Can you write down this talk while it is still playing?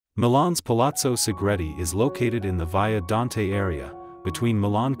Milan's Palazzo Segreti is located in the Via Dante area, between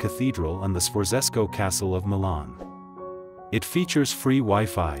Milan Cathedral and the Sforzesco Castle of Milan. It features free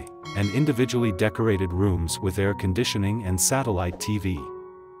Wi-Fi, and individually decorated rooms with air conditioning and satellite TV.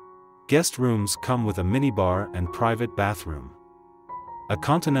 Guest rooms come with a minibar and private bathroom. A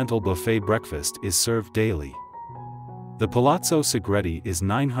continental buffet breakfast is served daily. The Palazzo Segreti is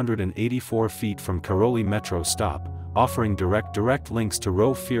 984 feet from Cairoli Metro Stop, offering direct links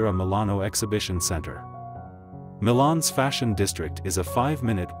to Fiera Milano Exhibition Center. Milan's fashion district is a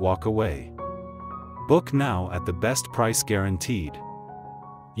 5-minute walk away. Book now at the best price guaranteed.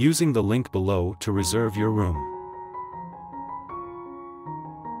 Using the link below to reserve your room.